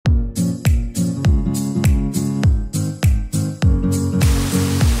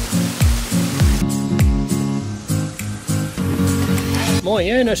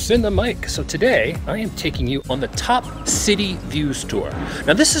Moyenas in the mic. So today I am taking you on the Top City Views tour.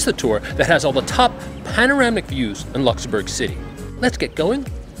 Now this is the tour that has all the top panoramic views in Luxembourg City. Let's get going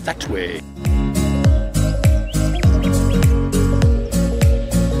that way.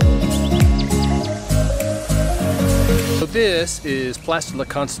 So this is Place de la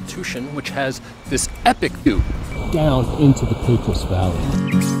Constitution, which has this epic view down into the Petrus Valley.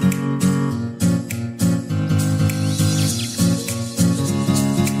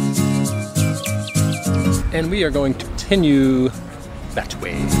 And we are going to continue that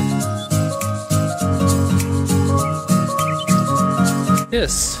way.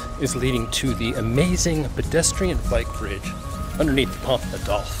 This is leading to the amazing pedestrian bike bridge underneath the Pont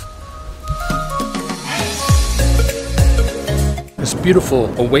Adolphe. This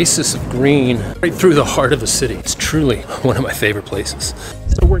beautiful oasis of green right through the heart of the city. It's truly one of my favorite places.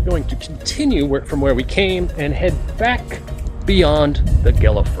 So we're going to continue from where we came and head back beyond the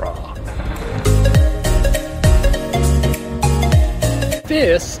Gelefra.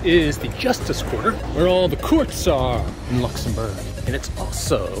 This is the Justice Quarter, where all the courts are in Luxembourg. And it's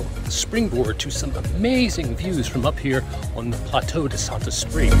also the springboard to some amazing views from up here on the Plateau de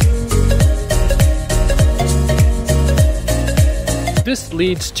Saint-Esprit. This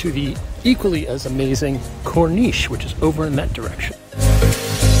leads to the equally as amazing Corniche, which is over in that direction.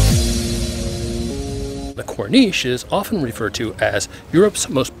 The Corniche is often referred to as Europe's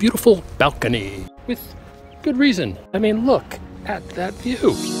most beautiful balcony, with good reason. I mean, look at that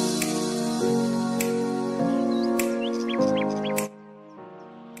view.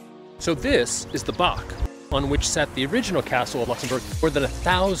 So this is the Bach, on which sat the original castle of Luxembourg more than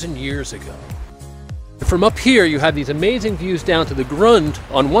 1,000 years ago. From up here, you have these amazing views down to the Grund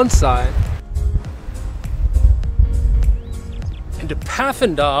on one side, and to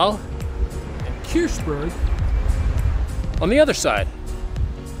Pfaffendahl and Kirchberg on the other side.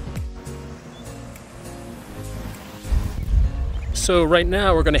 So right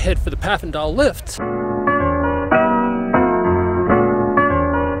now we're going to head for the Pfaffendahl lift.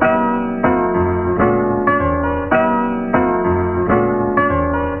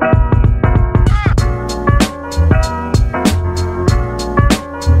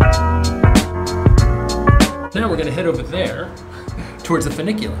 Now we're going to head over there towards the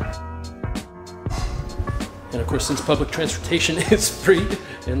funicular. And of course, since public transportation is free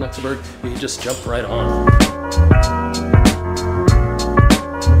in Luxembourg, you can just jump right on.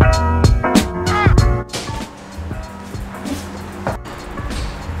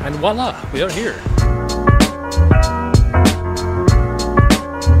 And voila, we are here.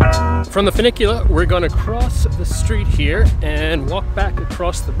 From the funicular, we're going to cross the street here and walk back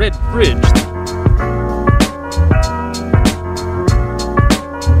across the Red Bridge.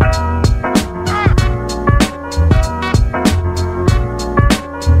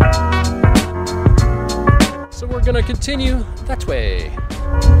 So we're going to continue that way.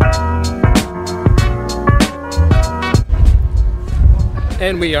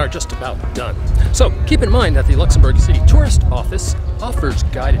 And we are just about done. So keep in mind that the Luxembourg City Tourist Office offers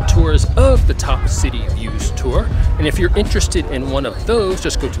guided tours of the Top City Views tour. And if you're interested in one of those,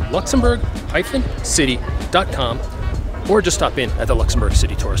 just go to luxembourg-city.com or just stop in at the Luxembourg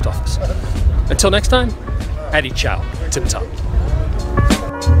City Tourist Office. Until next time, Addy ciao, tip top.